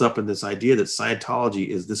been built up in this idea that Scientology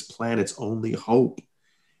is this planet's only hope,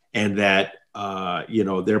 and that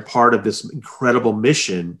they're part of this incredible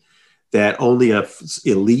mission that only a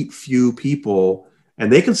elite few people,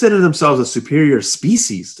 and they consider themselves a superior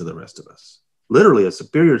species to the rest of us. Literally a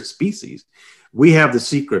superior species. We have the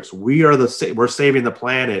secrets. We're saving the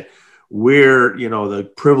planet. We're,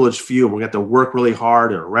 the privileged few, and we're going to have to work really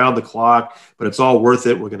hard and around the clock, but it's all worth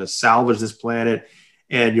it. We're going to salvage this planet,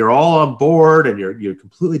 and you're all on board, and you're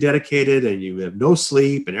completely dedicated, and you have no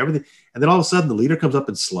sleep and everything. And then all of a sudden the leader comes up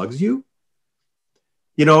and slugs you.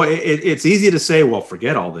 It's easy to say, well,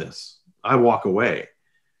 forget all this. I walk away,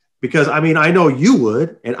 because I know you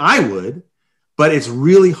would, and I would, but it's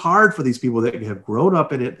really hard for these people that have grown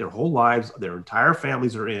up in it their whole lives. Their entire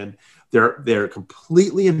families are in. They're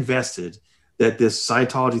completely invested that this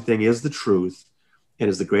Scientology thing is the truth and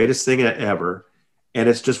is the greatest thing ever. And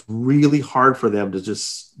it's just really hard for them to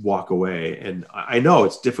just walk away. And I know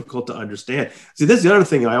it's difficult to understand. See, this is the other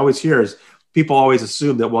thing I always hear is people always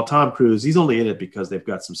assume that, well, Tom Cruise, he's only in it because they've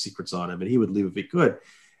got some secrets on him and he would leave if he could.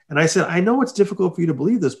 And I said, I know it's difficult for you to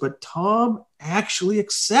believe this, but Tom actually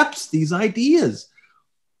accepts these ideas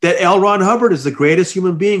that L. Ron Hubbard is the greatest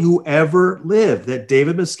human being who ever lived, that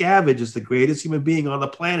David Miscavige is the greatest human being on the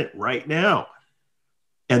planet right now,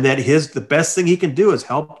 and that the best thing he can do is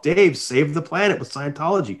help Dave save the planet with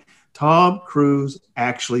Scientology. Tom Cruise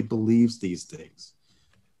actually believes these things.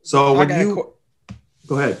 So go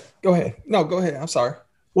ahead. Go ahead. No, go ahead. I'm sorry.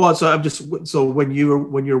 Well, so when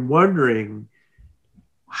you're wondering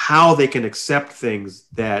how they can accept things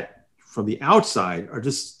that from the outside are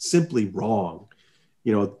just simply wrong,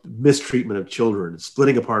 mistreatment of children,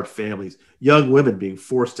 splitting apart families, young women being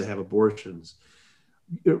forced to have abortions,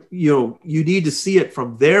 you need to see it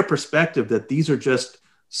from their perspective, that these are just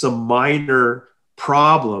some minor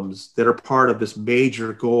problems that are part of this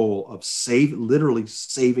major goal of literally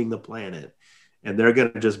saving the planet. And they're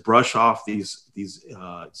going to just brush off these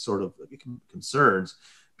sort of concerns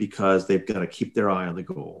because they've got to keep their eye on the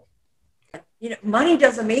goal. Money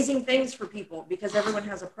does amazing things for people because everyone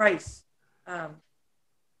has a price.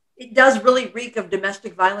 It does really reek of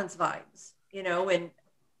domestic violence vibes, and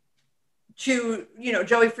to,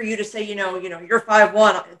 Joey, for you to say, you're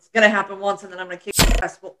 5'1", it's going to happen once and then I'm going to kick your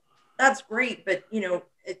ass. Well, that's great. But,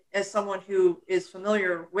 as someone who is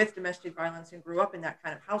familiar with domestic violence and grew up in that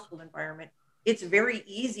kind of household environment, it's very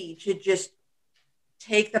easy to just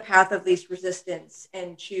take the path of least resistance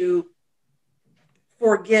and to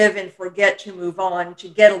forgive and forget to move on, to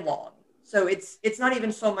get along. So it's not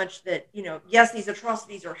even so much that, yes, these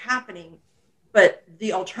atrocities are happening, but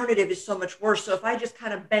the alternative is so much worse. So if I just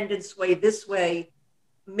kind of bend and sway this way,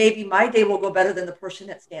 maybe my day will go better than the person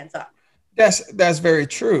that stands up. That's very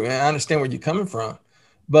true. And I understand where you're coming from,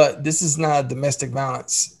 but this is not a domestic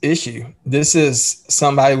violence issue. This is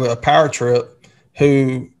somebody with a power trip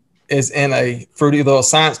who is in a Fruity Little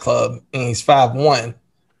Science Club and he's 5'1"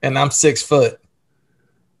 and I'm 6 foot.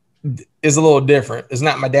 It's a little different. It's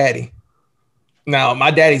not my daddy. Now, my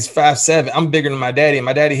daddy's 5'7". I'm bigger than my daddy. And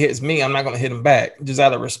my daddy hits me, I'm not going to hit him back, just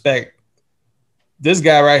out of respect. This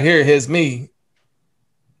guy right here hits me.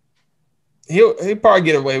 He'll probably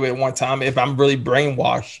get away with it one time if I'm really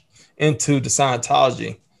brainwashed into the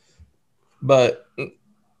Scientology. But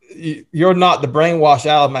you're not the brainwash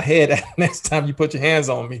out of my head next time you put your hands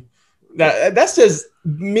on me. That's just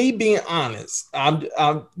me being honest. I'm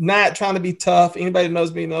not trying to be tough. Anybody who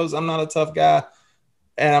knows me knows I'm not a tough guy.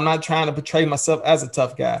 And I'm not trying to portray myself as a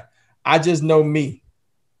tough guy. I just know me.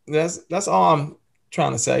 That's all I'm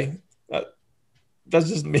trying to say. That's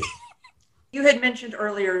just me. You had mentioned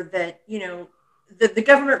earlier that, the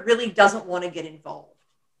government really doesn't want to get involved.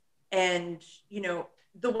 And, you know,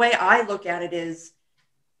 the way I look at it is,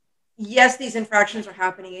 yes, these infractions are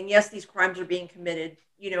happening, and yes, these crimes are being committed.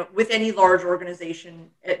 You know, with any large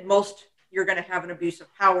organization, at most, you're going to have an abuse of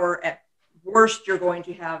power. At worst, you're going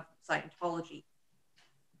to have Scientology.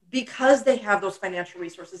 Because they have those financial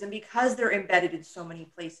resources and because they're embedded in so many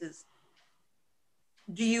places,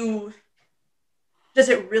 does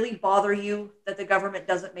it really bother you that the government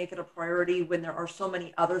doesn't make it a priority when there are so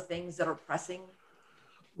many other things that are pressing?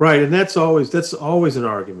 Right, and that's always an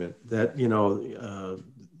argument that, you know,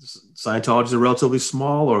 Scientology is a relatively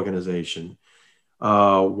small organization.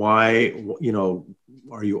 Why, you know,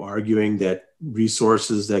 are you arguing that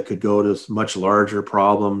resources that could go to much larger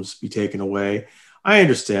problems be taken away? I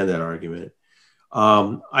understand that argument.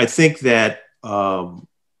 I think that,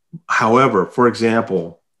 however, for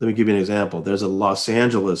example, let me give you an example. There's a Los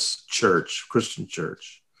Angeles church, Christian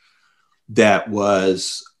church, that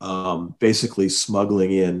was basically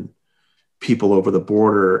smuggling in people over the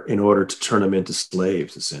border in order to turn them into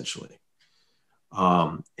slaves, essentially.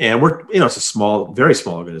 And we're, you know, it's a small, very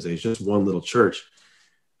small organization, just one little church.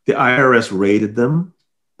 The IRS raided them.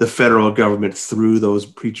 The federal government threw those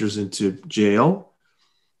preachers into jail,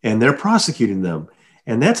 and they're prosecuting them.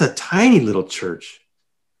 And that's a tiny little church.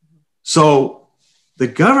 So the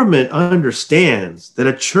government understands that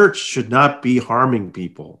a church should not be harming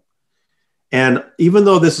people. And even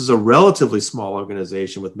though this is a relatively small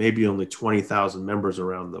organization with maybe only 20,000 members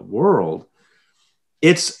around the world,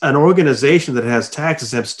 it's an organization that has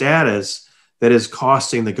tax-exempt status that is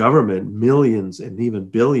costing the government millions and even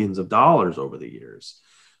billions of dollars over the years.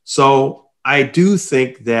 So I do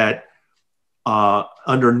think that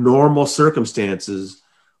under normal circumstances,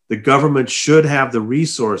 the government should have the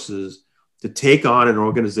resources to take on an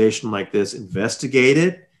organization like this, investigate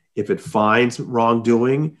it. If it finds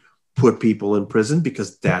wrongdoing, put people in prison,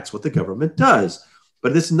 because that's what the government does.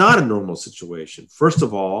 But it's not a normal situation. First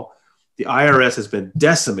of all, the IRS has been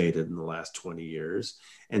decimated in the last 20 years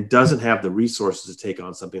and doesn't have the resources to take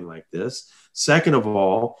on something like this. Second of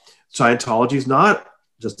all, Scientology is not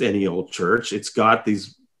just any old church. It's got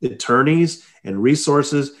these attorneys and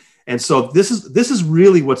resources. And so this is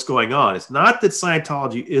really what's going on. It's not that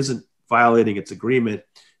Scientology isn't violating its agreement.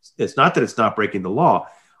 It's not that it's not breaking the law.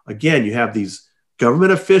 Again, you have these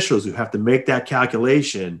government officials who have to make that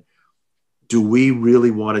calculation. Do we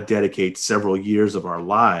really want to dedicate several years of our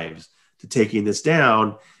lives to taking this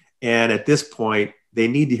down? And at this point, they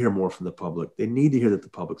need to hear more from the public. They need to hear that the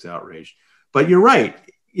public's outraged. But you're right.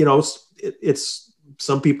 You know, it's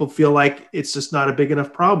some people feel like it's just not a big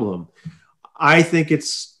enough problem. I think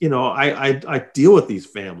it's, you know, I deal with these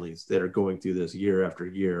families that are going through this year after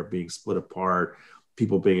year, being split apart,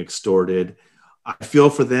 people being extorted. I feel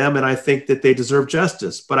for them, and I think that they deserve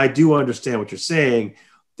justice. But I do understand what you're saying,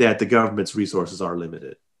 that the government's resources are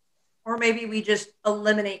limited. Or maybe we just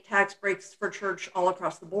eliminate tax breaks for church all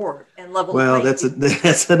across the board and level. Well, that's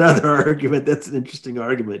another argument. That's an interesting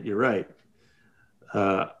argument. You're right.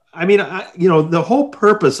 I mean, you know, the whole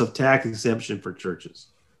purpose of tax exemption for churches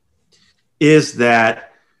is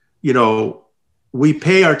that, you know, we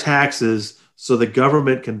pay our taxes so the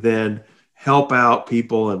government can then help out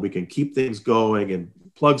people and we can keep things going and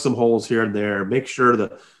plug some holes here and there, make sure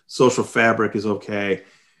the social fabric is okay.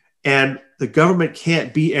 And the government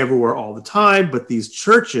can't be everywhere all the time, but these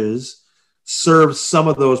churches serve some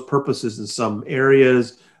of those purposes in some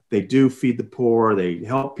areas. They do feed the poor. They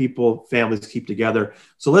help people, families keep together.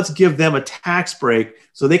 So let's give them a tax break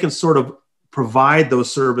so they can sort of provide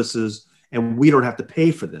those services and we don't have to pay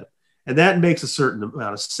for them. And that makes a certain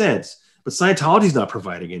amount of sense. But Scientology is not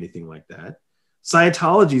providing anything like that.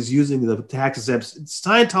 Scientology is using the tax exempt.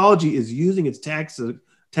 Scientology is using its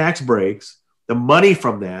tax breaks, the money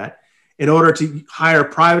from that, in order to hire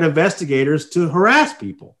private investigators to harass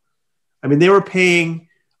people. I mean, they were paying,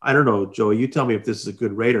 I don't know, Joey, you tell me if this is a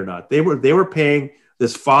good rate or not. They were paying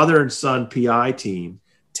this father and son PI team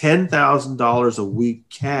 $10,000 a week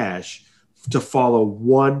cash to follow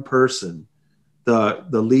one person, the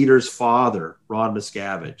leader's father, Ron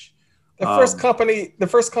Miscavige. The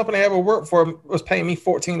first company I ever worked for was paying me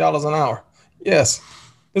 $14 an hour. Yes.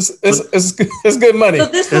 It's good money. So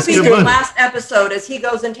this will be the last episode as he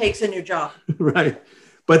goes and takes a new job. Right.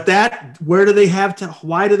 But why do they have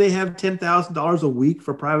 $10,000 a week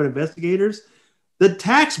for private investigators? The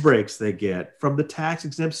tax breaks they get from the tax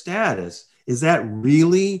exempt status. Is that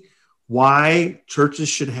really why churches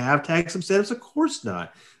should have tax exempt status? Of course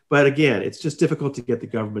not. But again, it's just difficult to get the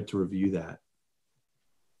government to review that.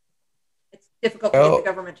 It's difficult to get the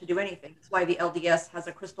government to do anything. That's why the LDS has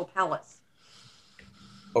a crystal palace.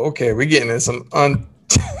 Okay, we're getting in some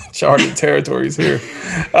uncharted territories here.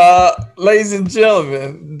 Ladies and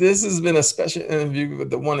gentlemen, this has been a special interview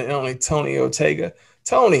with the one and only Tony Ortega.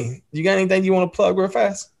 Tony, you got anything you want to plug real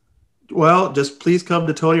fast? Well, just please come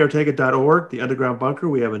to TonyOrtega.org, the Underground Bunker.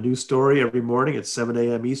 We have a new story every morning at 7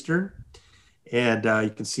 a.m. Eastern. And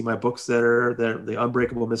you can see my books there. The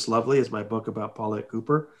Unbreakable Miss Lovely is my book about Paulette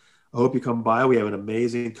Cooper. I hope you come by. We have an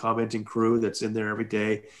amazing commenting crew that's in there every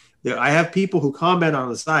day. I have people who comment on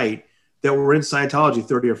the site that were in Scientology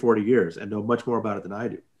 30 or 40 years and know much more about it than I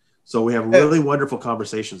do. So we have really wonderful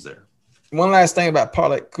conversations there. One last thing about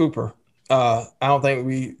Paulette Cooper. I don't think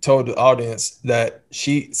we told the audience that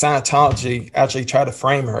Scientology actually tried to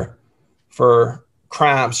frame her for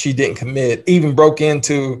crimes she didn't commit, even broke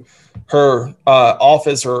into her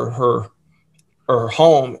office or her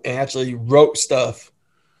home and actually wrote stuff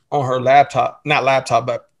on her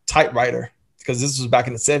but typewriter, because this was back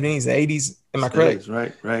in the 70s, 80s. Am I correct?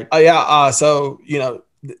 Right. So,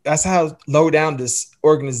 that's how low down this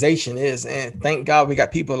organization is. And thank God we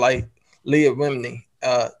got people like Leah Remini,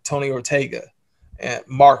 Tony Ortega, and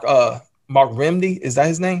Mark Remdy. Is that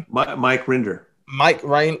his name? Mike Rinder. Mike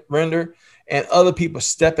Rinder, and other people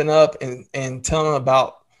stepping up and telling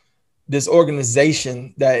about this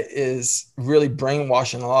organization that is really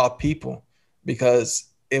brainwashing a lot of people. Because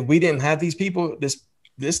if we didn't have these people,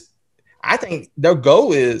 I think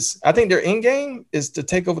their end game is to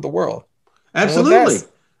take over the world. Absolutely.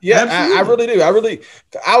 Absolutely. I really do.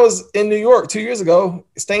 I was in New York 2 years ago,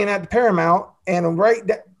 staying at the Paramount, and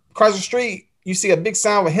across the street, you see a big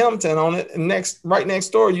sign with Hamilton on it. And right next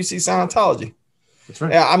door, you see Scientology. That's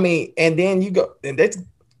right. Yeah, and then you go, and that's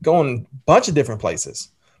going a bunch of different places.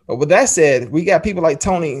 But with that said, we got people like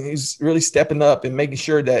Tony who's really stepping up and making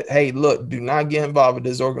sure that, hey, look, do not get involved with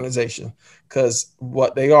this organization, because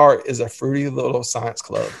what they are is a fruity little science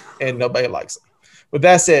club and nobody likes them. With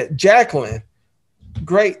that said, Jacquelyn,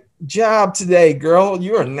 great job today, girl.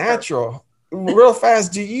 You're a natural. Real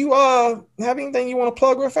fast, do you have anything you want to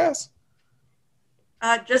plug real fast?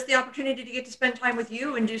 Just the opportunity to get to spend time with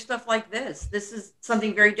you and do stuff like this. This is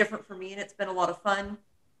something very different for me, and it's been a lot of fun.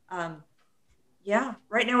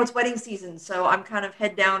 Right now it's wedding season, so I'm kind of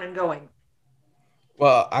head down and going.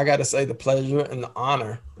 Well, I got to say the pleasure and the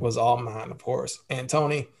honor was all mine, of course. And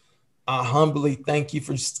Tony, I humbly thank you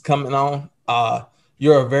for coming on.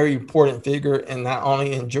 You're a very important figure, and not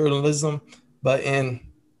only in journalism, but in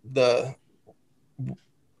the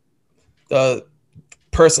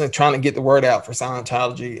person trying to get the word out for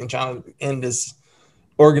Scientology and trying to end this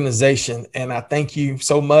organization. And I thank you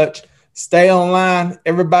so much. Stay online,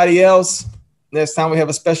 everybody else. Next time we have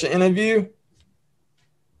a special interview.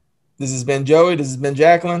 This has been Joey. This has been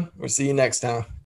Jacquelyn. We'll see you next time.